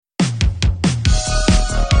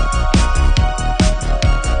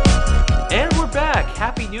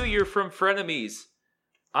New Year from Frenemies.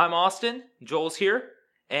 I'm Austin, Joel's here,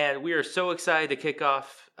 and we are so excited to kick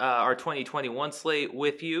off our 2021 slate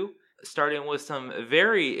with you, starting with some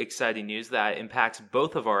very exciting news that impacts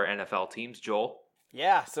both of our NFL teams. Joel?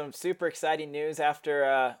 Yeah, some super exciting news after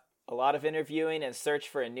a lot of interviewing and search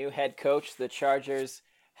for a new head coach. The Chargers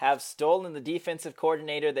have stolen the defensive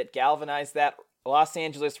coordinator that galvanized that Los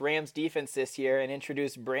Angeles Rams defense this year and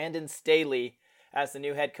introduced Brandon Staley as the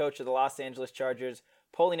new head coach of the Los Angeles Chargers,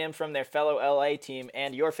 pulling him from their fellow LA team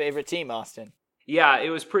and your favorite team, Austin. Yeah, it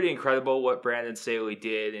was pretty incredible what Brandon Staley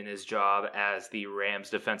did in his job as the Rams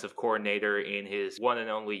defensive coordinator in his one and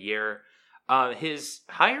only year. His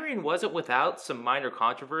hiring wasn't without some minor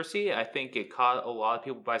controversy. I think it caught a lot of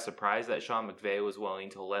people by surprise that Sean McVay was willing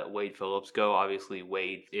to let Wade Phillips go. Obviously,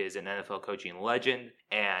 Wade is an NFL coaching legend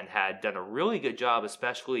and had done a really good job,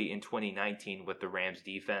 especially in 2019 with the Rams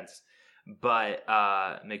defense. But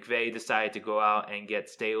McVay decided to go out and get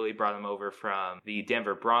Staley, brought him over from the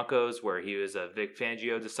Denver Broncos, where he was a Vic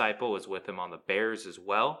Fangio disciple, was with him on the Bears as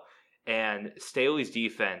well. And Staley's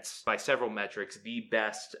defense, by several metrics, the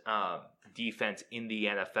best defense in the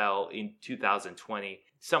NFL in 2020.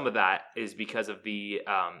 Some of that is because of the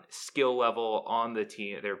skill level on the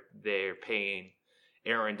team. They're paying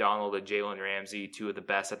Aaron Donald and Jalen Ramsey, two of the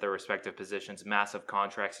best at their respective positions, massive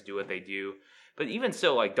contracts to do what they do. But even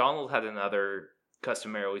still, like, Donald had another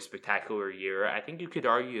customarily spectacular year. I think you could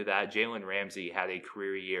argue that Jalen Ramsey had a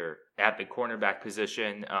career year at the cornerback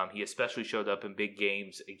position. He especially showed up in big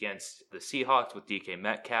games against the Seahawks with DK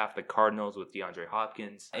Metcalf, the Cardinals with DeAndre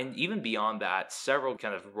Hopkins. And even beyond that, several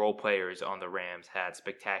kind of role players on the Rams had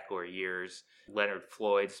spectacular years. Leonard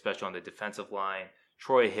Floyd, especially on the defensive line.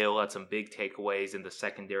 Troy Hill had some big takeaways in the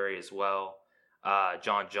secondary as well.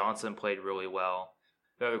 John Johnson played really well.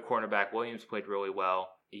 The other cornerback, Williams, played really well.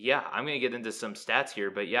 Yeah, I'm going to get into some stats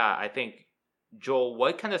here, but yeah, I think, Joel,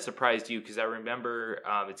 what kind of surprised you? Because I remember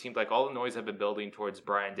it seemed like all the noise had been building towards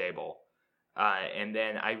Brian Daboll. And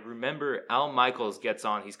then I remember Al Michaels gets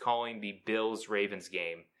on, he's calling the Bills-Ravens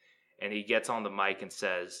game, and he gets on the mic and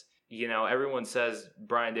says, you know, everyone says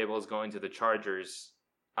Brian Daboll is going to the Chargers.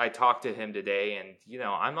 I talked to him today, and, you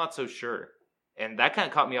know, I'm not so sure. And that kind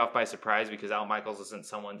of caught me off by surprise because Al Michaels isn't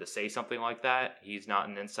someone to say something like that. He's not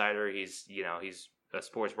an insider. He's a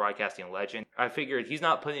sports broadcasting legend. I figured he's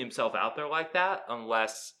not putting himself out there like that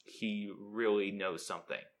unless he really knows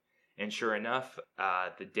something. And sure enough,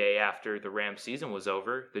 the day after the Rams season was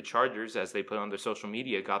over, the Chargers, as they put on their social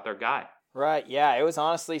media, got their guy. Right, yeah, it was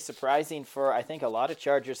honestly surprising for, I think, a lot of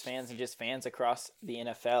Chargers fans and just fans across the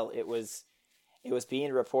NFL. It was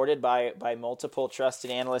being reported by multiple trusted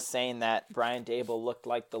analysts saying that Brian Daboll looked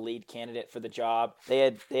like the lead candidate for the job. They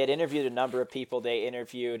had interviewed a number of people. They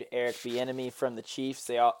interviewed Eric Bieniemy from the Chiefs.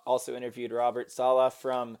 They also interviewed Robert Saleh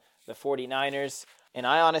from the 49ers. And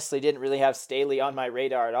I honestly didn't really have Staley on my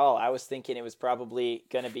radar at all. I was thinking it was probably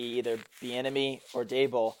going to be either Bieniemy or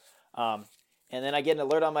Daboll. And then I get an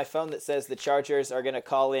alert on my phone that says the Chargers are going to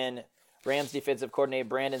call in Rams defensive coordinator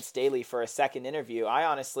Brandon Staley for a second interview.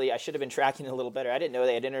 I should have been tracking it a little better. I didn't know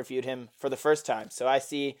they had interviewed him for the first time. So I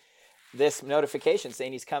see this notification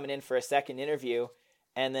saying he's coming in for a second interview.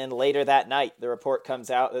 And then later that night, the report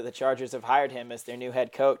comes out that the Chargers have hired him as their new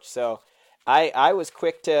head coach. So I was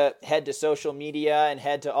quick to head to social media and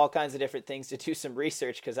head to all kinds of different things to do some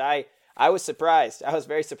research because I was surprised. I was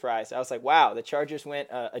very surprised. I was like, wow, the Chargers went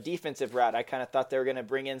a defensive route. I kind of thought they were going to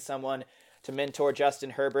bring in someone to mentor Justin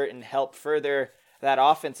Herbert and help further that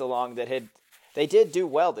offense along they did do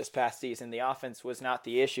well this past season. The offense was not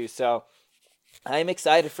the issue. So I'm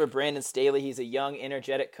excited for Brandon Staley. He's a young,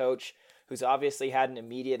 energetic coach who's obviously had an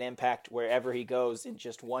immediate impact wherever he goes. In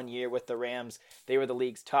just 1 year with the Rams, they were the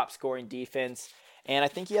league's top scoring defense. And I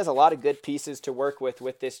think he has a lot of good pieces to work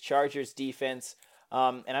with this Chargers defense.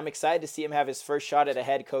 And I'm excited to see him have his first shot at a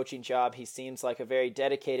head coaching job. He seems like a very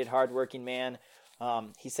dedicated, hardworking man.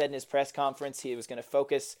 He said in his press conference he was going to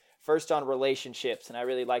focus first on relationships, and I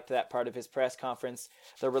really liked that part of his press conference.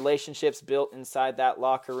 The relationships built inside that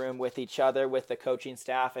locker room with each other, with the coaching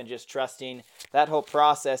staff, and just trusting. That whole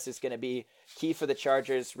process is going to be key for the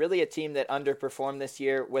Chargers. Really a team that underperformed this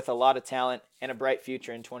year with a lot of talent and a bright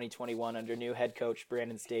future in 2021 under new head coach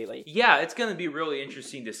Brandon Staley. Yeah, it's going to be really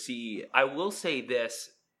interesting to see. I will say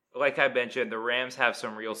this. Like I mentioned, the Rams have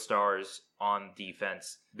some real stars on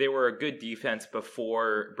defense. They were a good defense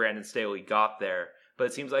before Brandon Staley got there, but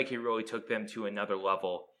it seems like he really took them to another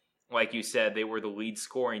level. Like you said, they were the lead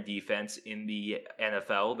scoring defense in the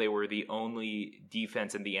NFL. They were the only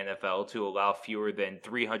defense in the NFL to allow fewer than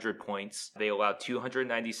 300 points. They allowed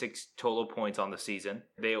 296 total points on the season.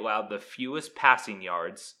 They allowed the fewest passing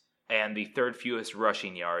yards and the third fewest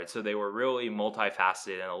rushing yards. So they were really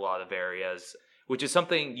multifaceted in a lot of areas, which is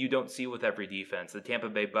something you don't see with every defense. The Tampa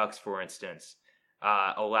Bay Bucks, for instance,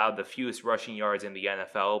 allowed the fewest rushing yards in the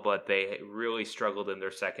NFL, but they really struggled in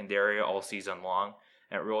their secondary all season long.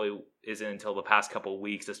 And it really isn't until the past couple of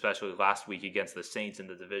weeks, especially last week against the Saints in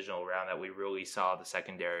the divisional round, that we really saw the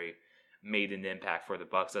secondary made an impact for the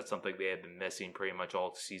Bucks. That's something they had been missing pretty much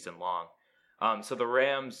all season long. So the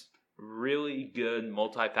Rams, really good,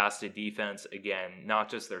 multifaceted defense. Again, not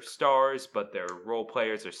just their stars, but their role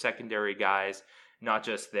players, their secondary guys, not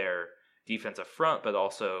just their defensive front, but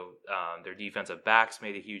also their defensive backs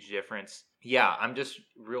made a huge difference. Yeah, I'm just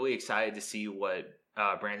really excited to see what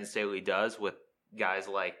Brandon Staley does with guys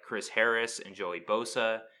like Chris Harris and Joey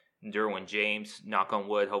Bosa, and Derwin James, knock on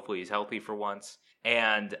wood, hopefully he's healthy for once.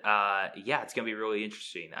 And yeah, it's going to be really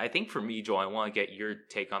interesting. I think for me, Joel, I want to get your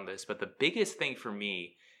take on this, but the biggest thing for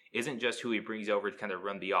me isn't just who he brings over to kind of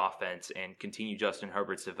run the offense and continue Justin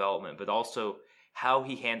Herbert's development, but also how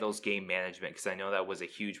he handles game management, because I know that was a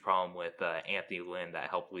huge problem with Anthony Lynn that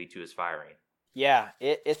helped lead to his firing. Yeah,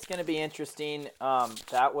 it's going to be interesting.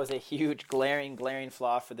 That was a huge glaring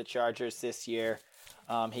flaw for the Chargers this year.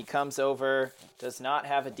 He comes over, does not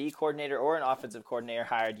have a D coordinator or an offensive coordinator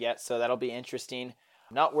hired yet, so that'll be interesting.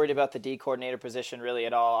 I'm not worried about the D coordinator position really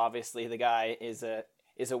at all. Obviously, the guy is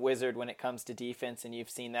a wizard when it comes to defense, and you've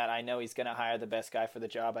seen that. I know he's going to hire the best guy for the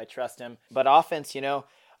job. I trust him. But offense,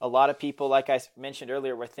 a lot of people, like I mentioned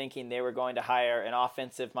earlier, were thinking they were going to hire an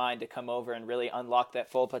offensive mind to come over and really unlock that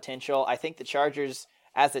full potential. I think the Chargers,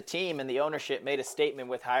 as a team and the ownership, made a statement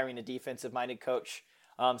with hiring a defensive-minded coach,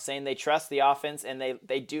 saying they trust the offense and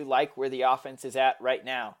they do like where the offense is at right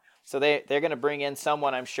now. So they're going to bring in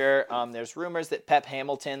someone, I'm sure. There's rumors that Pep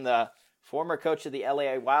Hamilton, the former coach of the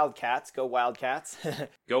LA Wildcats, go Wildcats.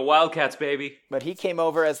 Go Wildcats, baby. But he came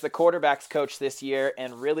over as the quarterbacks coach this year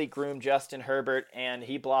and really groomed Justin Herbert, and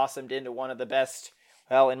he blossomed into one of the best.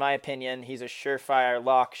 Well, in my opinion, he's a surefire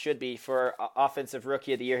lock, should be, for Offensive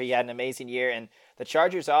Rookie of the Year. He had an amazing year, and the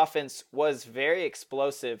Chargers' offense was very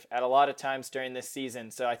explosive at a lot of times during this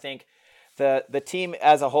season. So I think the team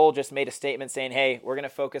as a whole just made a statement saying, hey, we're going to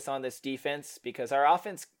focus on this defense because our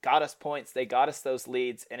offense got us points. They got us those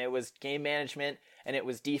leads, and it was game management and it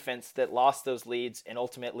was defense that lost those leads and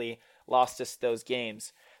ultimately lost us those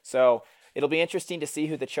games. So it'll be interesting to see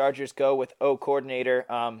who the Chargers go with coordinator.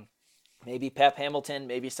 Maybe Pep Hamilton,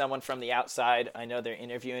 maybe someone from the outside. I know they're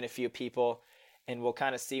interviewing a few people, and we'll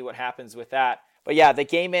kind of see what happens with that. But yeah, the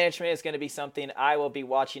game management is going to be something I will be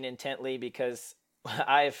watching intently because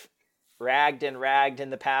I've ragged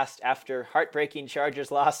in the past after heartbreaking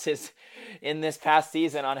Chargers losses in this past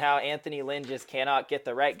season on how Anthony Lynn just cannot get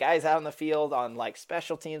the right guys out on the field. On like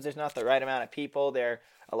special teams, there's not the right amount of people. They're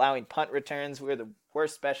allowing punt returns. We're the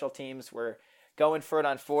worst special teams. We're going for it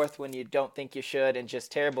on fourth when you don't think you should, and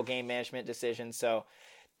just terrible game management decisions. So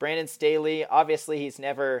Brandon Staley, obviously he's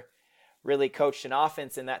never really coached an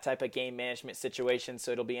offense in that type of game management situation,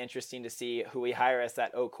 so it'll be interesting to see who we hire as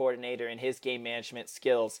that coordinator and his game management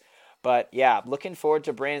skills. But yeah, looking forward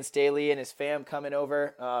to Brandon Staley and his fam coming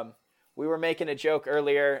over. We were making a joke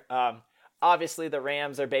earlier. Obviously, the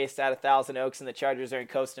Rams are based out of Thousand Oaks and the Chargers are in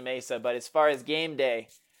Costa Mesa. But as far as game day,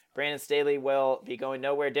 Brandon Staley will be going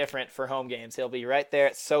nowhere different for home games. He'll be right there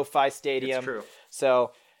at SoFi Stadium. It's true.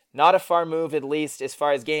 So not a far move, at least as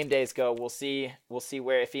far as game days go. We'll see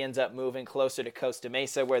where, if he ends up moving closer to Costa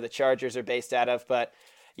Mesa, where the Chargers are based out of. But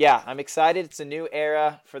yeah, I'm excited. It's a new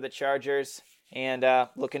era for the Chargers. And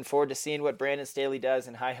looking forward to seeing what Brandon Staley does,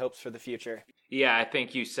 and high hopes for the future. Yeah, I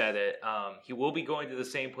think you said it. He will be going to the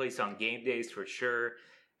same place on game days for sure.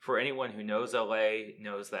 For anyone who knows LA,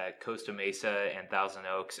 knows that Costa Mesa and Thousand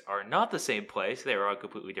Oaks are not the same place. They are on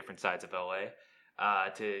completely different sides of LA.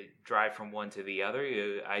 To drive from one to the other,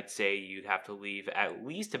 I'd say you'd have to leave at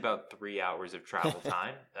least about 3 hours of travel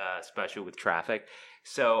time, especially with traffic.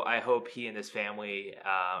 So I hope he and his family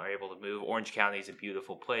are able to move. Orange County is a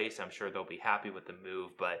beautiful place. I'm sure they'll be happy with the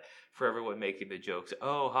move. But for everyone making the jokes,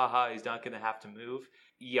 oh, haha, he's not going to have to move.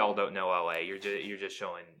 Y'all don't know LA. You're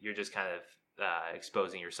just kind of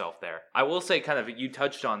exposing yourself there. I will say, kind of, you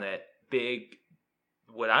touched on it.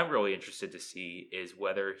 What I'm really interested to see is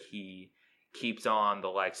whether he keeps on the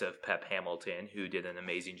likes of Pep Hamilton, who did an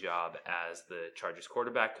amazing job as the Chargers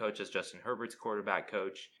quarterback coach, as Justin Herbert's quarterback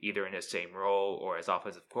coach, either in his same role or as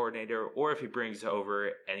offensive coordinator, or if he brings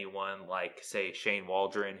over anyone like, say, Shane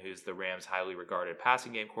Waldron, who's the Rams' highly regarded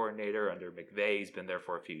passing game coordinator under McVay. He's been there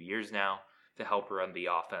for a few years now to help run the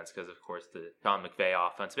offense because, of course, the Sean McVay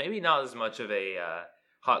offense, maybe not as much of a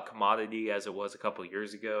hot commodity as it was a couple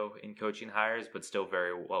years ago in coaching hires, but still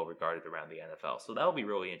very well regarded around the NFL. So that'll be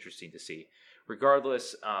really interesting to see.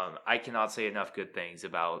 Regardless, I cannot say enough good things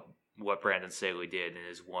about what Brandon Staley did in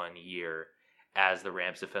his 1 year as the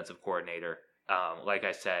Rams defensive coordinator. Like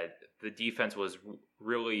I said, the defense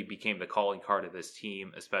really became the calling card of this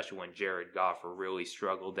team, especially when Jared Goff really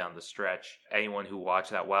struggled down the stretch. Anyone who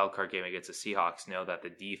watched that wild card game against the Seahawks know that the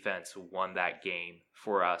defense won that game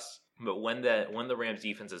for us. But when the Rams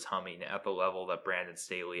defense is humming at the level that Brandon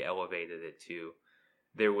Staley elevated it to,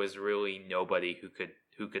 there was really nobody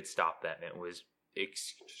who could stop them. It was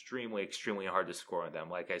extremely, extremely hard to score on them.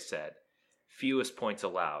 Like I said, fewest points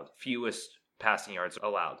allowed, fewest passing yards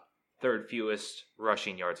allowed, third fewest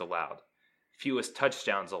rushing yards allowed, fewest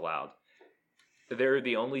touchdowns allowed. They're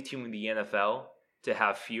the only team in the NFL to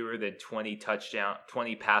have fewer than 20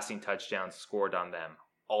 passing touchdowns scored on them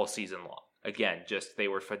all season long. Again, they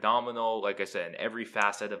were phenomenal, like I said, in every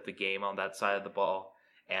facet of the game on that side of the ball.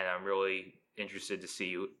 And I'm really interested to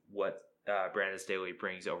see what Brandon Staley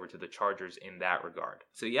brings over to the Chargers in that regard.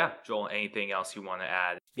 So yeah, Joel, anything else you want to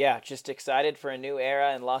add? Yeah, just excited for a new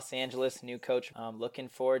era in Los Angeles, new coach. Looking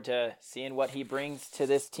forward to seeing what he brings to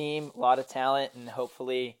this team. A lot of talent, and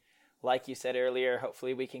hopefully, like you said earlier,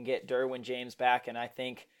 hopefully we can get Derwin James back. And I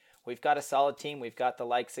think we've got a solid team. We've got the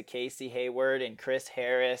likes of Casey Hayward and Chris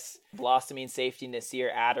Harris, blossoming safety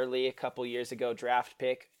Nasir Adderley, a couple years ago draft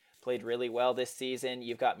pick. Played really well this season.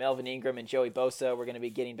 You've got Melvin Ingram and Joey Bosa. We're going to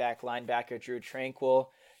be getting back linebacker Drew Tranquill,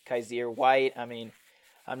 Kaiser White. I mean,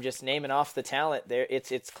 I'm just naming off the talent there.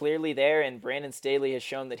 It's clearly there, and Brandon Staley has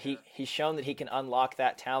shown that he's shown that he can unlock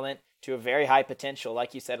that talent to a very high potential.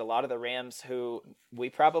 Like you said, a lot of the Rams who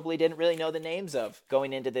we probably didn't really know the names of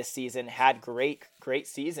going into this season had great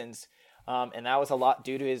seasons, and that was a lot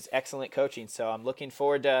due to his excellent coaching. So I'm looking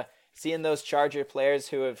forward to seeing those Charger players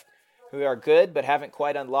who are good but haven't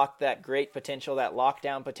quite unlocked that great potential, that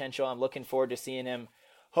lockdown potential. I'm looking forward to seeing him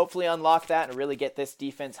hopefully unlock that and really get this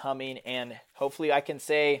defense humming. And hopefully I can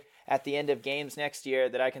say at the end of games next year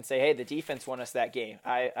that I can say, hey, the defense won us that game.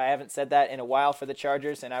 I haven't said that in a while for the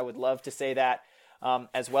Chargers, and I would love to say that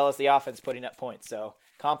as well as the offense putting up points. So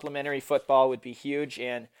complimentary football would be huge,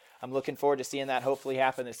 and I'm looking forward to seeing that hopefully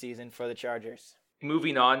happen this season for the Chargers.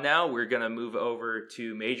 Moving on now, we're going to move over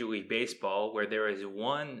to Major League Baseball, where there is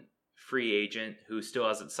one free agent who still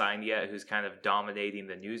hasn't signed yet, who's kind of dominating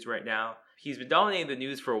the news right now. He's been dominating the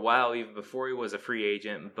news for a while, even before he was a free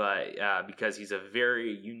agent, but because he's a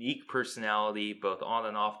very unique personality, both on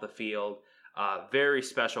and off the field, very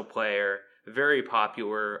special player, very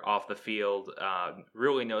popular off the field,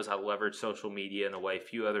 really knows how to leverage social media in a way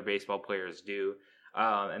few other baseball players do.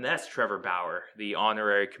 And that's Trevor Bauer, the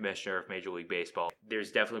honorary commissioner of Major League Baseball.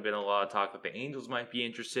 There's definitely been a lot of talk that the Angels might be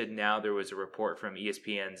interested. Now there was a report from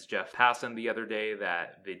ESPN's Jeff Passan the other day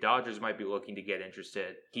that the Dodgers might be looking to get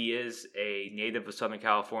interested. He is a native of Southern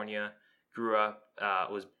California, grew up,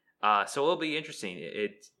 so it'll be interesting.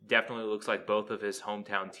 It definitely looks like both of his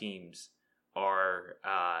hometown teams are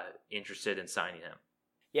interested in signing him.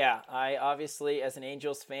 Yeah, I obviously, as an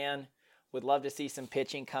Angels fan, would love to see some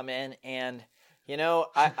pitching come in. And you know,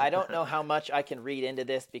 I don't know how much I can read into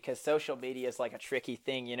this because social media is like a tricky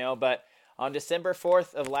thing, you know, but on December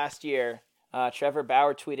 4th of last year, Trevor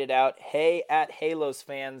Bauer tweeted out, "Hey, at Halos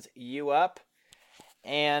fans, you up?"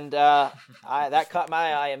 And that caught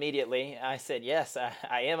my eye immediately. I said, yes,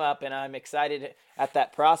 I am up, and I'm excited at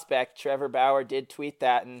that prospect. Trevor Bauer did tweet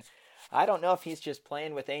that, and I don't know if he's just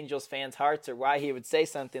playing with Angels fans' hearts or why he would say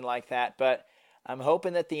something like that, but I'm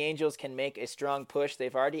hoping that the Angels can make a strong push.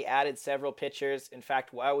 They've already added several pitchers. In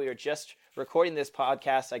fact, while we were just recording this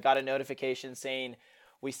podcast, I got a notification saying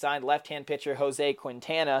we signed left-hand pitcher Jose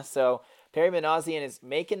Quintana. So Perry Minasian is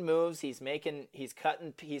making moves. He's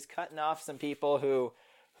cutting off some people who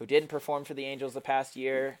didn't perform for the Angels the past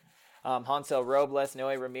year. Hansel Robles,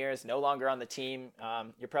 Noe Ramirez, no longer on the team.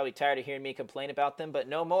 You're probably tired of hearing me complain about them, but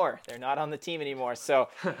no more. They're not on the team anymore. So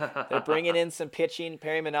they're bringing in some pitching.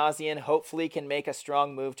 Perry Minasian hopefully can make a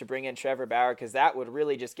strong move to bring in Trevor Bauer because that would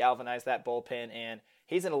really just galvanize that bullpen. And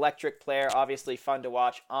he's an electric player, obviously fun to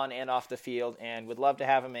watch on and off the field, and would love to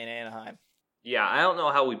have him in Anaheim. Yeah, I don't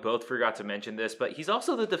know how we both forgot to mention this, but he's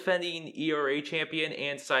also the defending ERA champion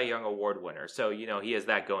and Cy Young Award winner. So, you know, he has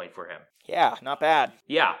that going for him. Yeah, not bad.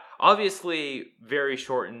 Yeah, obviously very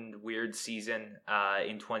shortened, weird season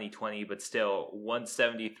in 2020, but still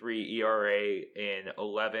 173 ERA in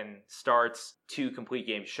 11 starts, 2 complete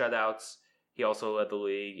game shutouts. He also led the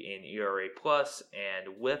league in ERA plus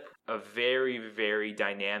and WHIP. A very, very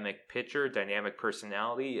dynamic pitcher, dynamic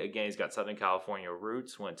personality. Again, he's got Southern California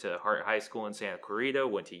roots. Went to Hart High School in Santa Clarita.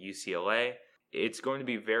 Went to UCLA. It's going to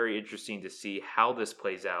be very interesting to see how this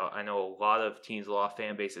plays out. I know a lot of teams, a lot of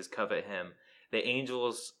fan bases covet him. The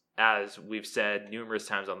Angels, as we've said numerous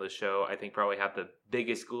times on this show, I think probably have the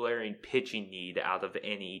biggest glaring pitching need out of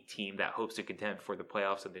any team that hopes to contend for the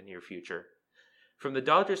playoffs in the near future. From the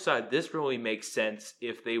Dodgers side, this really makes sense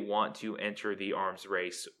if they want to enter the arms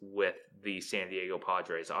race with the San Diego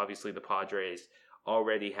Padres. Obviously, the Padres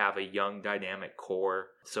already have a young, dynamic core,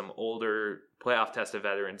 some older playoff-tested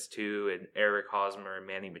veterans too, and Eric Hosmer and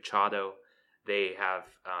Manny Machado. They have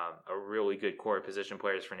a really good core of position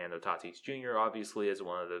players. Fernando Tatis Jr. obviously is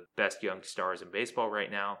one of the best young stars in baseball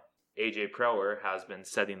right now. AJ Preller has been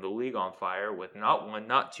setting the league on fire with not one,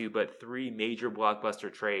 not two, but three major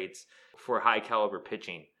blockbuster trades for high-caliber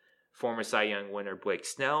pitching. Former Cy Young winner Blake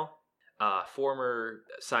Snell, former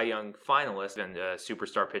Cy Young finalist and a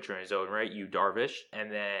superstar pitcher in his own right, Yu Darvish,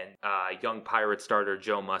 and then young Pirate starter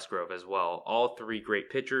Joe Musgrove as well. All three great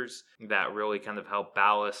pitchers that really kind of help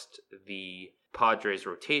ballast the Padres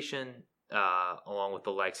rotation, along with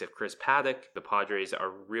the likes of Chris Paddock. The Padres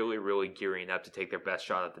are really, really gearing up to take their best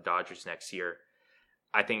shot at the Dodgers next year.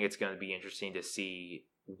 I think it's going to be interesting to see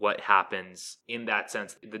what happens in that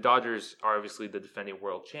sense. The Dodgers are obviously the defending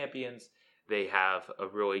world champions. They have a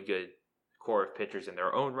really good core of pitchers in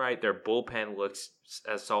their own right. Their bullpen looks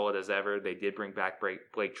as solid as ever. They did bring back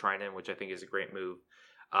Blake Trinan, which I think is a great move.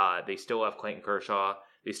 They still have Clayton Kershaw.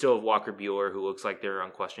 They still have Walker Buehler, who looks like their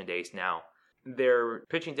unquestioned ace now. Their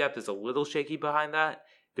pitching depth is a little shaky behind that.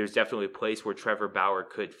 There's definitely a place where Trevor Bauer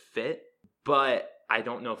could fit, but I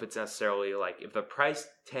don't know if it's necessarily like if the price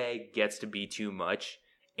tag gets to be too much,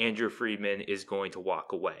 Andrew Friedman is going to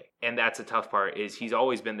walk away. And that's a tough part, is he's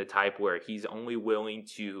always been the type where he's only willing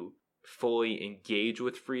to fully engage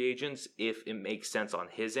with free agents if it makes sense on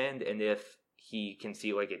his end and if he can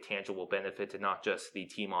see like a tangible benefit to not just the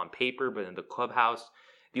team on paper, but in the clubhouse.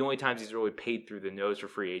 The only times he's really paid through the nose for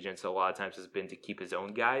free agents a lot of times has been to keep his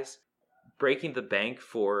own guys. Breaking the bank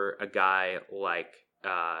for a guy like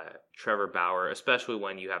Trevor Bauer, especially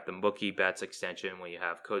when you have the Mookie Betts extension, when you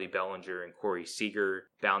have Cody Bellinger and Corey Seager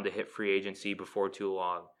bound to hit free agency before too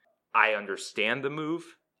long, I understand the move.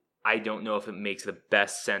 I don't know if it makes the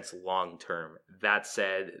best sense long term. That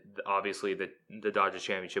said, obviously the Dodgers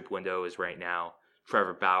championship window is right now.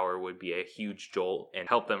 Trevor Bauer would be a huge jolt and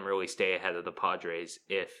help them really stay ahead of the Padres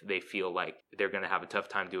if they feel like they're going to have a tough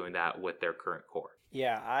time doing that with their current core.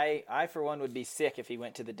 Yeah, I for one would be sick if he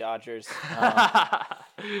went to the Dodgers.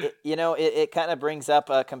 It kind of brings up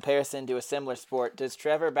a comparison to a similar sport. Does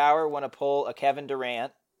Trevor Bauer want to pull a Kevin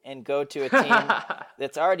Durant and go to a team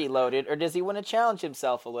that's already loaded, or does he want to challenge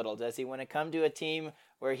himself a little? Does he want to come to a team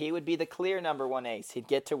where he would be the clear number one ace? He'd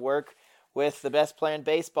get to work with the best player in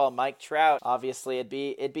baseball, Mike Trout. Obviously, it'd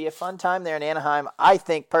be a fun time there in Anaheim, I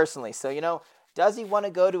think personally. So, does he want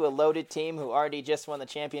to go to a loaded team who already just won the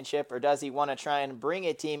championship, or does he want to try and bring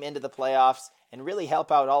a team into the playoffs and really help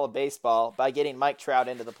out all of baseball by getting Mike Trout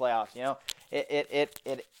into the playoffs?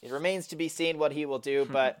 It remains to be seen what he will do,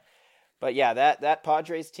 but yeah, that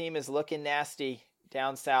Padres team is looking nasty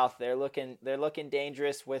down south. They're looking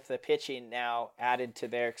dangerous with the pitching now added to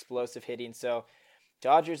their explosive hitting. So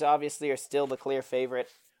Dodgers obviously are still the clear favorite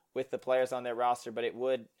with the players on their roster, but it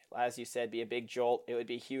would, as you said, be a big jolt. It would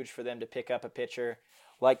be huge for them to pick up a pitcher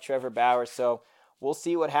like Trevor Bauer. So we'll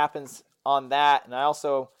see what happens on that. And I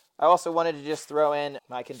also wanted to just throw in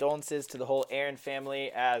my condolences to the whole Aaron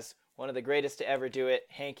family, as one of the greatest to ever do it,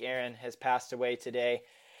 Hank Aaron, has passed away today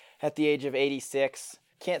at the age of 86.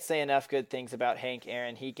 Can't say enough good things about Hank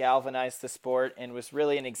Aaron. He galvanized the sport and was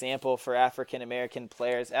really an example for African-American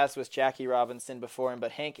players, as was Jackie Robinson before him.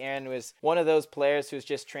 But Hank Aaron was one of those players who's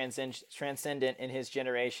just transcendent in his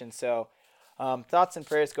generation. So thoughts and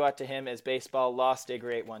prayers go out to him, as baseball lost a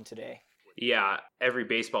great one today. Yeah, every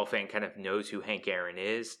baseball fan kind of knows who Hank Aaron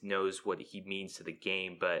is, knows what he means to the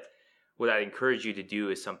game, but what I'd encourage you to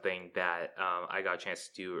do is something that I got a chance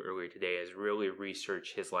to do earlier today, is really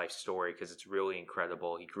research his life story, because it's really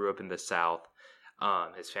incredible. He grew up in the South.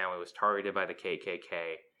 His family was targeted by the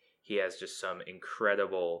KKK. He has just some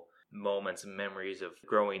incredible moments and memories of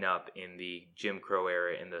growing up in the Jim Crow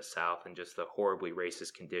era in the South and just the horribly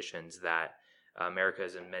racist conditions that America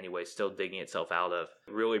is in many ways still digging itself out of.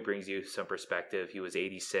 It really brings you some perspective. He was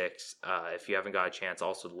 86. If you haven't got a chance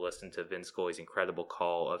also to listen to Vin Scully's incredible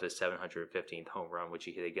call of his 715th home run, which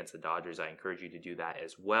he hit against the Dodgers, I encourage you to do that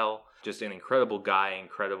as well. Just an incredible guy,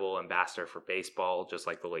 incredible ambassador for baseball, just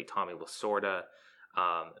like the late Tommy Lasorda,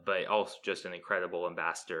 but also just an incredible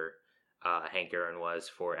ambassador Hank Aaron was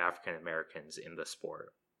for African Americans in the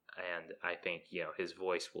sport. And I think, his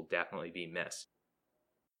voice will definitely be missed.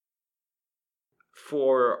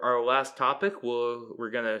 For our last topic,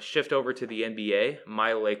 we're gonna shift over to the NBA.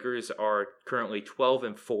 My Lakers are currently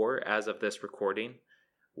 12-4 as of this recording,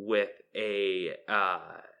 with they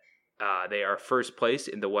are first place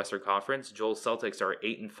in the Western Conference. Joel's Celtics are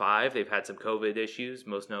 8-5. They've had some COVID issues,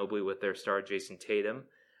 most notably with their star Jason Tatum,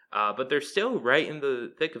 but they're still right in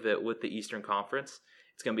the thick of it with the Eastern Conference.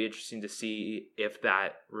 It's going to be interesting to see if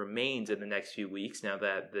that remains in the next few weeks now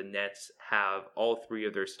that the Nets have all three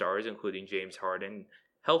of their stars, including James Harden,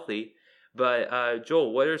 healthy. But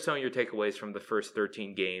Joel, what are some of your takeaways from the first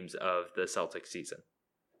 13 games of the Celtics season?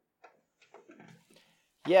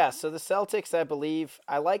 Yeah, so the Celtics, I believe,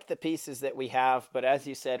 I like the pieces that we have, but as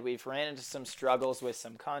you said, we've ran into some struggles with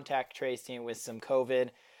some contact tracing, with some COVID.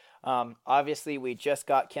 Obviously, we just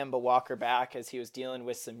got Kemba Walker back as he was dealing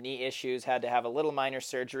with some knee issues, had to have a little minor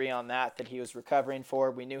surgery on that he was recovering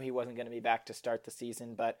for. We knew he wasn't going to be back to start the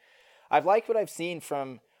season, but I've liked what I've seen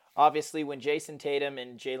from, obviously, when Jason Tatum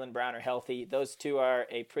and Jaylen Brown are healthy. Those two are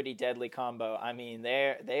a pretty deadly combo. I mean,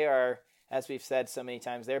 they are, as we've said so many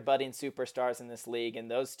times, they're budding superstars in this league,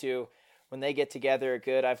 and those two, when they get together, are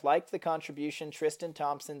good. I've liked the contribution. Tristan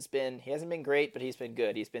Thompson's he hasn't been great, but he's been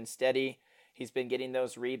good. He's been steady. He's been getting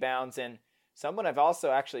those rebounds, and someone I've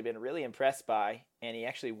also actually been really impressed by, and he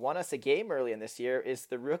actually won us a game early in this year, is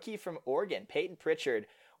the rookie from Oregon, Peyton Pritchard.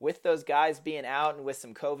 With those guys being out and with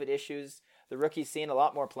some COVID issues, the rookie's seen a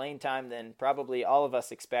lot more playing time than probably all of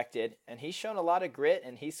us expected, and he's shown a lot of grit,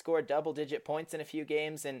 and he's scored double-digit points in a few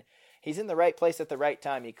games, and he's in the right place at the right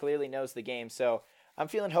time. He clearly knows the game, so I'm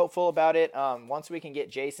feeling hopeful about it. Once we can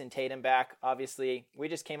get Jason Tatum back, obviously, we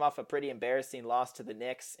just came off a pretty embarrassing loss to the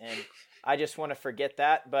Knicks, and I just want to forget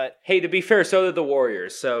that. But hey, to be fair, so did the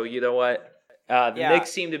Warriors. So you know what? The Knicks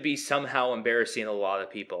seem to be somehow embarrassing a lot of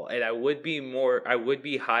people, and I would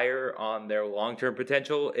be higher on their long-term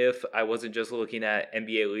potential if I wasn't just looking at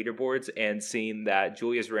NBA leaderboards and seeing that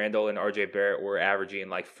Julius Randle and RJ Barrett were averaging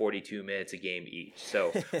like 42 minutes a game each.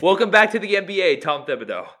 So welcome back to the NBA, Tom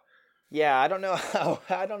Thibodeau. Yeah, I don't know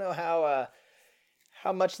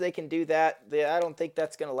how much they can do that. I don't think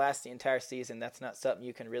that's going to last the entire season. That's not something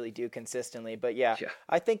you can really do consistently. But yeah,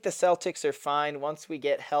 I think the Celtics are fine once we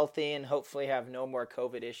get healthy and hopefully have no more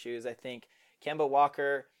COVID issues. I think Kemba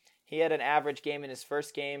Walker, he had an average game in his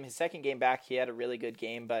first game. His second game back, he had a really good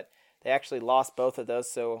game, but they actually lost both of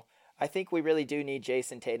those. So I think we really do need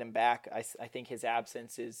Jason Tatum back. I think his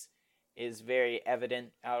absence is very evident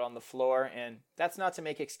out on the floor, and that's not to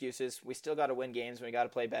make excuses. We still got to win games, and we got to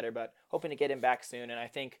play better, but hoping to get him back soon. And I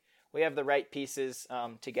think we have the right pieces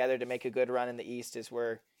together to make a good run in the East, as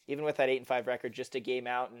we're, even with that 8-5 record, just a game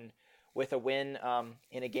out, and with a win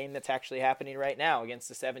in a game that's actually happening right now against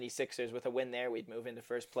the 76ers, with a win there, we'd move into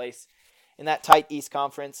first place in that tight East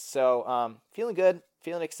Conference. So feeling good,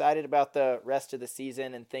 feeling excited about the rest of the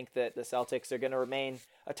season, and think that the Celtics are going to remain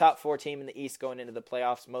a top 4 team in the East going into the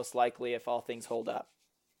playoffs, most likely, if all things hold up.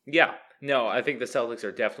 Yeah, no, I think the Celtics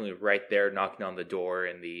are definitely right there knocking on the door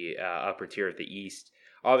in the upper tier of the East.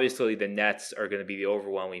 Obviously, the Nets are going to be the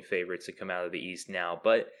overwhelming favorites to come out of the East now,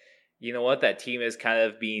 but you know what? That team is kind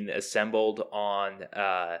of being assembled on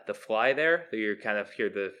the fly there. You kind of hear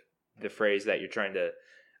the phrase that you're trying to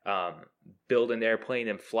build an airplane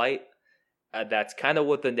in flight. That's kind of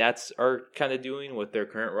what the Nets are kind of doing with their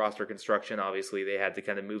current roster construction. Obviously, they had to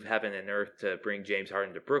kind of move heaven and earth to bring James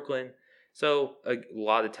Harden to Brooklyn. So a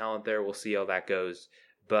lot of talent there. We'll see how that goes.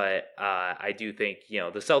 But I do think,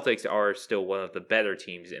 the Celtics are still one of the better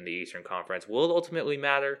teams in the Eastern Conference. Will it ultimately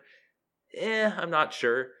matter? I'm not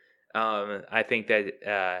sure. I think that,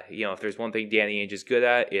 if there's one thing Danny Ainge is good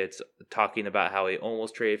at, it's talking about how he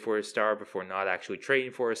almost traded for a star before not actually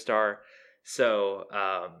trading for a star. So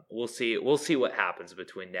we'll see what happens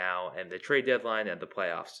between now and the trade deadline and the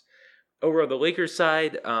playoffs. Over on the Lakers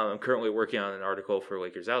side, I'm currently working on an article for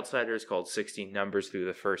Lakers Outsiders called 16 Numbers Through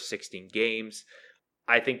the First 16 Games.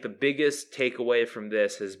 I think the biggest takeaway from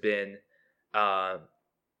this has been,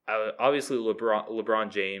 obviously LeBron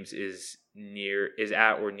James is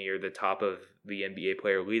at or near the top of the NBA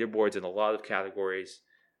player leaderboards in a lot of categories.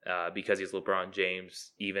 Because he's LeBron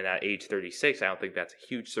James, even at age 36, I don't think that's a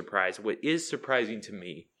huge surprise. What is surprising to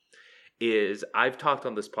me is I've talked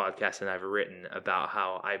on this podcast and I've written about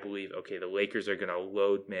how I believe, the Lakers are going to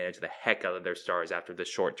load manage the heck out of their stars after the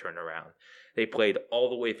short turnaround. They played all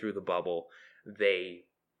the way through the bubble. They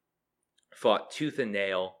fought tooth and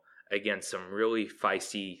nail against some really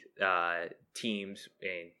feisty teams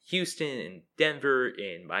in Houston, in Denver,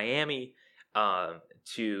 in Miami,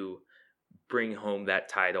 to bring home that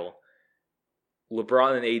title.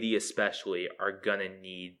 LeBron and AD especially are going to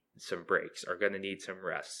need some breaks, are going to need some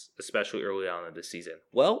rests, especially early on in the season.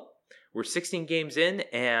 Well, We're 16 games in,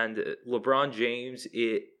 and LeBron James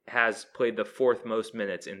has played the 4th most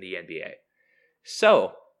minutes in the NBA.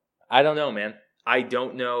 So, I don't know, man. I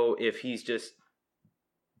don't know if he's just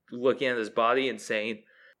looking at his body and saying,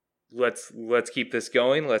 let's keep this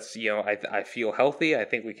going. I feel healthy. I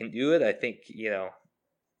think we can do it. I think,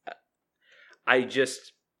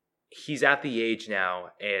 he's at the age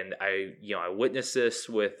now, and I witnessed this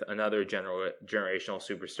with another generational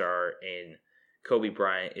superstar in Kobe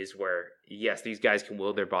Bryant, is where, yes, these guys can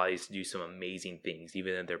will their bodies to do some amazing things,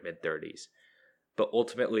 even in their mid-30s. But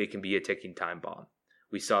ultimately, it can be a ticking time bomb.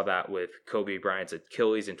 We saw that with Kobe Bryant's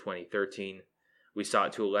Achilles in 2013. We saw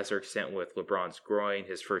it to a lesser extent with LeBron's groin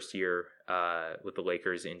his first year with the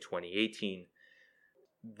Lakers in 2018.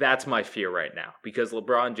 That's my fear right now, because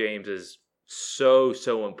LeBron James is so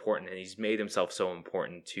important, and he's made himself so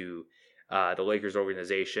important to the Lakers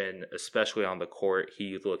organization, especially on the court.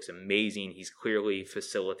 He looks amazing. He's clearly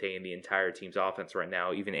facilitating the entire team's offense right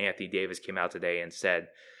now. Even Anthony Davis came out today and said,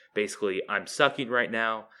 basically, I'm sucking right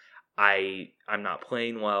now. I'm not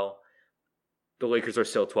playing well. The Lakers are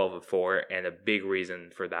still 12-4, and a big reason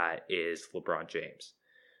for that is LeBron James.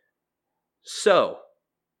 So,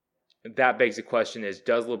 that begs the question is,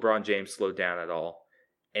 does LeBron James slow down at all?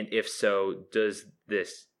 And if so, does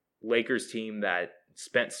this Lakers team that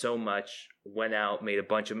spent so much, went out, made a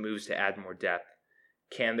bunch of moves to add more depth,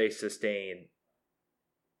 can they sustain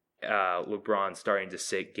LeBron starting to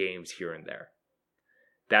sit games here and there?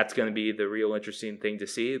 That's going to be the real interesting thing to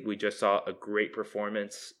see. We just saw a great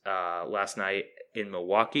performance last night in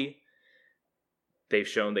Milwaukee. They've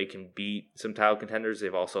shown they can beat some title contenders.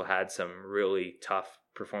 They've also had some really tough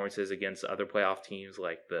performances against other playoff teams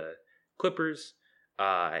like the Clippers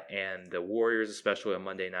and the Warriors, especially on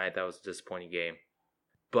Monday night. That was a disappointing game.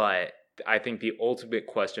 But I think the ultimate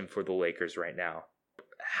question for the Lakers right now,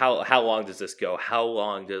 how long does this go? How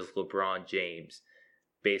long does LeBron James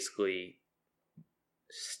basically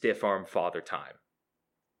stiff arm Father Time?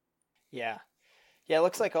 Yeah, it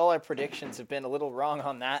looks like all our predictions have been a little wrong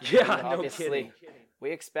on that. Yeah, obviously, no kidding.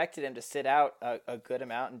 We expected him to sit out a good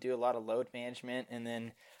amount and do a lot of load management and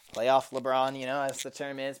then play off LeBron, as the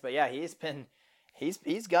term is. But yeah, he's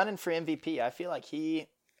gunning for MVP. I feel like he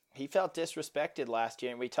felt disrespected last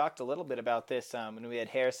year, and we talked a little bit about this when we had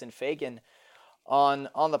Harrison Fagan on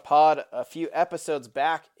the pod a few episodes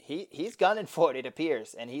back. He's gunning for it, it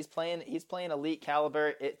appears, and he's playing elite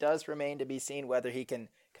caliber. It does remain to be seen whether he can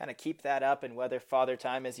kind of keep that up and whether Father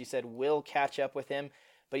Time, as you said, will catch up with him.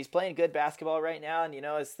 But he's playing good basketball right now, and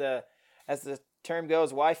as the term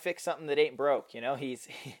goes, why fix something that ain't broke?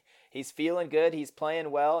 He's feeling good, he's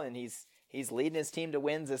playing well, and he's leading his team to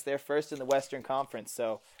wins as they're first in the Western Conference.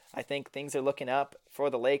 So I think things are looking up for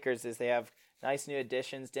the Lakers as they have nice new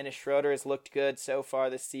additions. Dennis Schroeder has looked good so far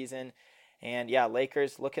this season. And yeah,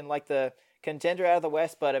 Lakers looking like the contender out of the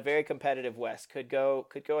West, but a very competitive West. Could go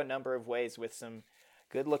a number of ways with some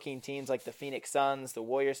good-looking teams like the Phoenix Suns, the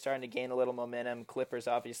Warriors starting to gain a little momentum, Clippers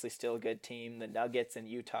obviously still a good team, the Nuggets and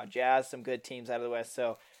Utah Jazz, some good teams out of the West.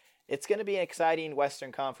 So it's going to be an exciting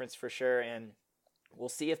Western Conference for sure, and we'll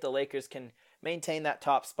see if the Lakers can maintain that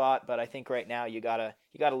top spot. But I think right now you gotta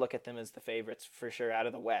look at them as the favorites for sure out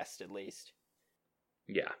of the West at least.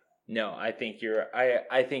 Yeah, no, I think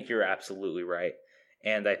you're absolutely right.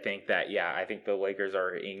 And I think that, I think the Lakers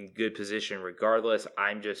are in good position regardless.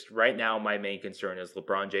 I'm just, right now, my main concern is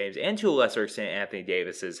LeBron James and to a lesser extent, Anthony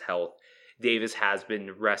Davis's health. Davis has been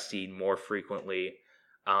resting more frequently.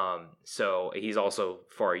 So he's also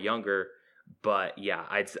far younger. But yeah,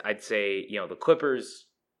 I'd say, the Clippers,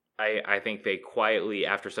 I think they quietly,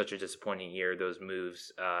 after such a disappointing year, those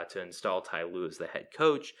moves to install Ty Lue as the head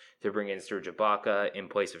coach, to bring in Serge Ibaka in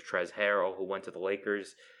place of Trez Harrell, who went to the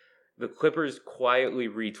Lakers, the Clippers quietly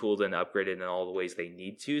retooled and upgraded in all the ways they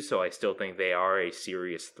need to, so I still think they are a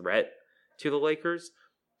serious threat to the Lakers.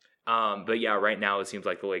 But yeah, right now it seems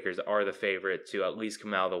like the Lakers are the favorite to at least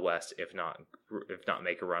come out of the West, if not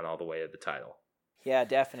make a run all the way to the title. Yeah,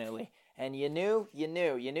 definitely. And you knew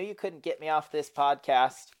you couldn't get me off this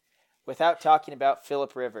podcast without talking about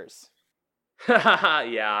Phillip Rivers.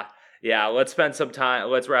 Yeah. Let's spend some time.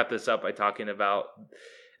 Let's wrap this up by talking about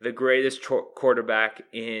the greatest quarterback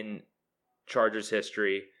in Chargers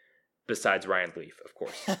history, besides Ryan Leaf, of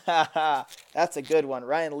course. That's a good one.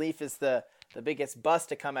 Ryan Leaf is the biggest bust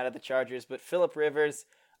to come out of the Chargers, but Phillip Rivers,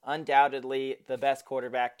 undoubtedly the best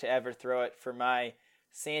quarterback to ever throw it for my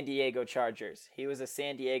San Diego Chargers. He was a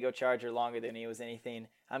San Diego Charger longer than he was anything.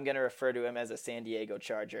 I'm going to refer to him as a San Diego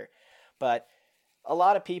Charger. But a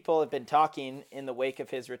lot of people have been talking in the wake of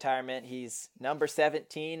his retirement. He's number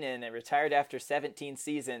 17 and retired after 17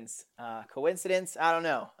 seasons. Coincidence? I don't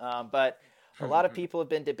know. But A lot of people have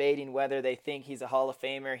been debating whether they think he's a Hall of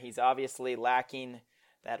Famer. He's obviously lacking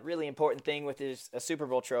that really important thing with a Super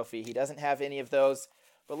Bowl trophy. He doesn't have any of those.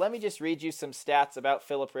 But let me just read you some stats about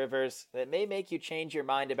Phillip Rivers that may make you change your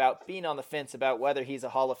mind about being on the fence about whether he's a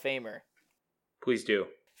Hall of Famer. Please do.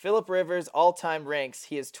 Phillip Rivers all-time ranks.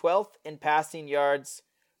 He is 12th in passing yards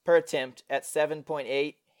per attempt at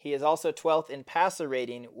 7.8. He is also 12th in passer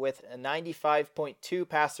rating with a 95.2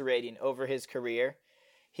 passer rating over his career.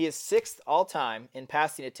 He is 6th all-time in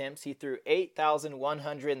passing attempts. He threw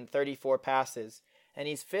 8,134 passes. And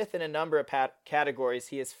he's 5th in a number of categories.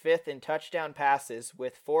 He is 5th in touchdown passes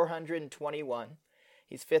with 421.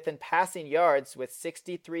 He's 5th in passing yards with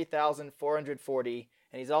 63,440.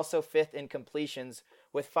 And he's also 5th in completions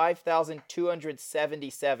with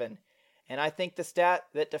 5,277. And I think the stat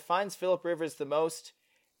that defines Phillip Rivers the most,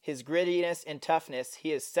 his grittiness and toughness,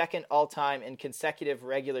 he is 2nd all-time in consecutive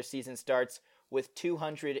regular season starts with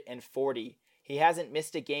 240. He hasn't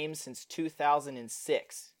missed a game since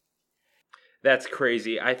 2006. That's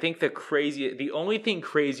crazy. I think the only thing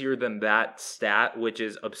crazier than that stat, which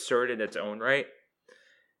is absurd in its own right,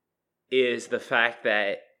 is the fact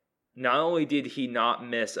that not only did he not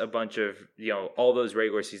miss a bunch of, all those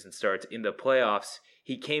regular season starts in the playoffs,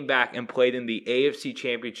 he came back and played in the AFC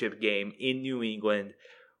Championship game in New England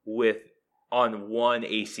on one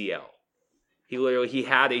ACL. He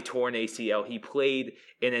had a torn ACL. He played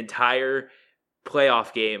an entire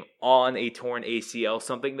playoff game on a torn ACL,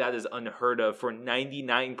 something that is unheard of for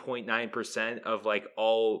 99.9% of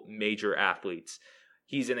all major athletes.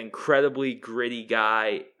 He's an incredibly gritty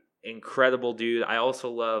guy, incredible dude. I also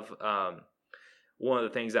love one of the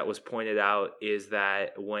things that was pointed out is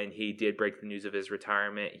that when he did break the news of his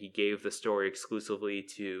retirement, he gave the story exclusively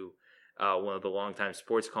to one of the longtime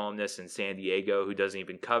sports columnists in San Diego who doesn't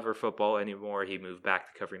even cover football anymore. He moved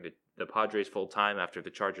back to covering the Padres full time after the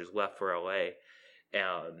Chargers left for LA.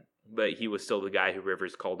 But he was still the guy who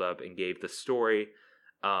Rivers called up and gave the story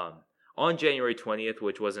on January 20th,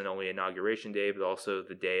 which wasn't only Inauguration Day, but also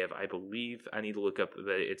the day of, I believe, I need to look up,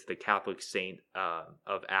 it's the Catholic saint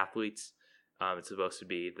of athletes. It's supposed to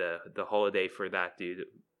be the holiday for that dude.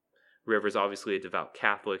 Rivers obviously a devout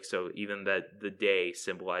Catholic, so even the day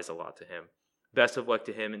symbolized a lot to him. Best of luck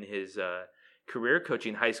to him in his career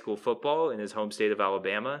coaching high school football in his home state of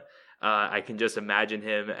Alabama. I can just imagine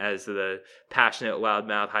him as the passionate,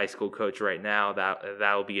 loudmouth high school coach right now.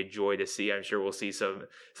 That'll be a joy to see. I'm sure we'll see some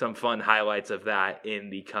fun highlights of that in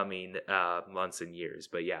the coming months and years.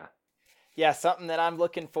 But yeah. Yeah, something that I'm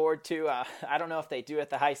looking forward to. I don't know if they do at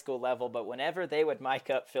the high school level, but whenever they would mic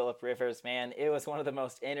up Phillip Rivers, man, it was one of the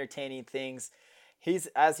most entertaining things. He's,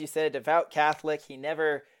 as you said, a devout Catholic. He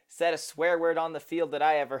never said a swear word on the field that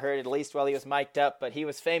I ever heard, at least while he was mic'd up, but he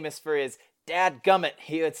was famous for his dadgummit.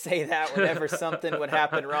 He would say that whenever something would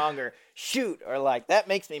happen wrong, or shoot, or that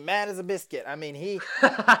makes me mad as a biscuit. I mean, he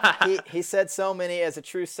said so many, as a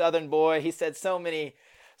true Southern boy, he said so many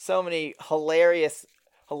hilarious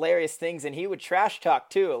things, and he would trash talk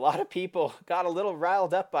too. A lot of people got a little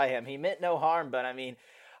riled up by him. He meant no harm, but I mean,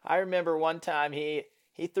 I remember one time he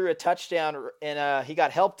threw a touchdown and he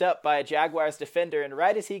got helped up by a Jaguars defender, and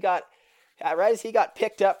right as he got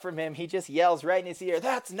picked up from him, he just yells right in his ear,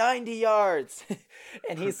 "That's 90 yards."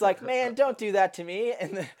 And he's like, "Man, don't do that to me."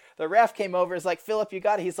 And the ref came over, is like, "Phillip, you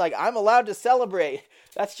got it." He's like, "I'm allowed to celebrate."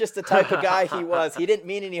 That's just the type of guy he was. He didn't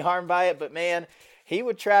mean any harm by it, but man, he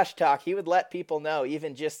would trash talk. He would let people know.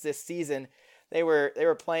 Even just this season, they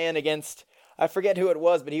were playing against, I forget who it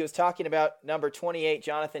was, but he was talking about number 28,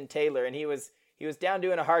 Jonathan Taylor, and he was down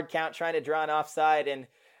doing a hard count, trying to draw an offside, and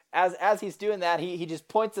as he's doing that, he just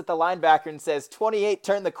points at the linebacker and says, "28,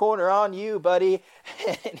 turn the corner on you, buddy."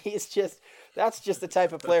 And that's just the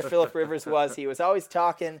type of player Phillip Rivers was. He was always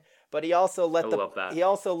talking, but he also let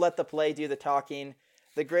the play do the talking.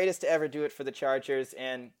 The greatest to ever do it for the Chargers.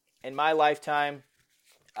 And in my lifetime,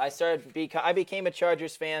 I became a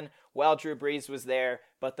Chargers fan while Drew Brees was there,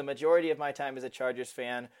 but the majority of my time as a Chargers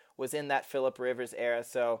fan was in that Phillip Rivers era.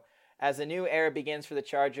 So as a new era begins for the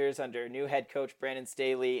Chargers under new head coach Brandon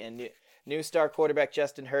Staley and new star quarterback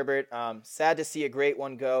Justin Herbert, sad to see a great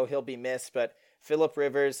one go. He'll be missed, but Phillip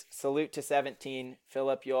Rivers, salute to 17.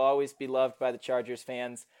 Phillip, you'll always be loved by the Chargers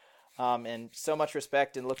fans, and so much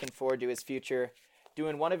respect, and looking forward to his future.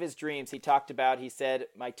 Doing one of his dreams, he said,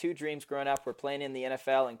 "My two dreams growing up were playing in the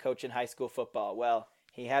NFL and coaching high school football." Well,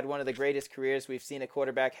 he had one of the greatest careers we've seen a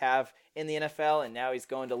quarterback have in the NFL, and now he's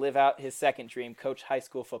going to live out his second dream, coach high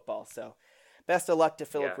school football. So best of luck to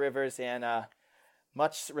Phillip Rivers, and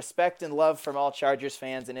much respect and love from all Chargers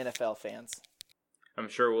fans and NFL fans. I'm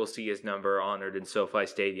sure we'll see his number honored in SoFi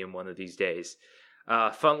Stadium one of these days.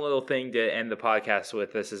 Fun little thing to end the podcast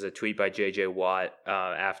with. This is a tweet by J.J. Watt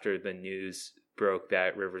after the news broke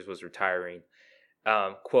that Rivers was retiring.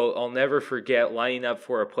 Quote, "I'll never forget lining up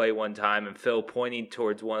for a play one time and Phil pointing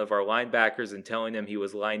towards one of our linebackers and telling him he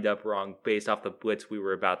was lined up wrong based off the blitz we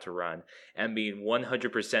were about to run and being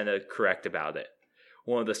 100% correct about it.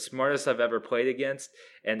 One of the smartest I've ever played against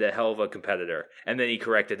and a hell of a competitor." And then he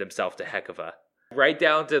corrected himself to heck of a. Right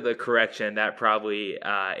down to the correction, that probably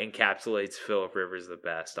encapsulates Philip Rivers the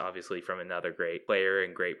best, obviously from another great player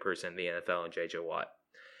and great person in the NFL and J.J. Watt.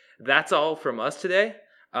 That's all from us today.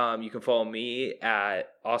 You can follow me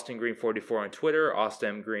at Austin Green 44 on Twitter,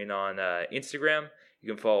 Austin Green on Instagram.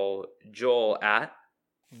 You can follow Joel at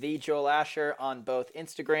The Joel Asher on both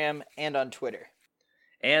Instagram and on Twitter.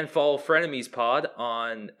 And follow Frenemies Pod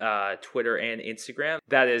on Twitter and Instagram.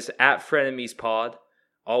 That is at Frenemies Pod,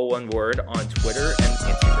 all one word, on Twitter and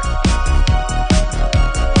Instagram.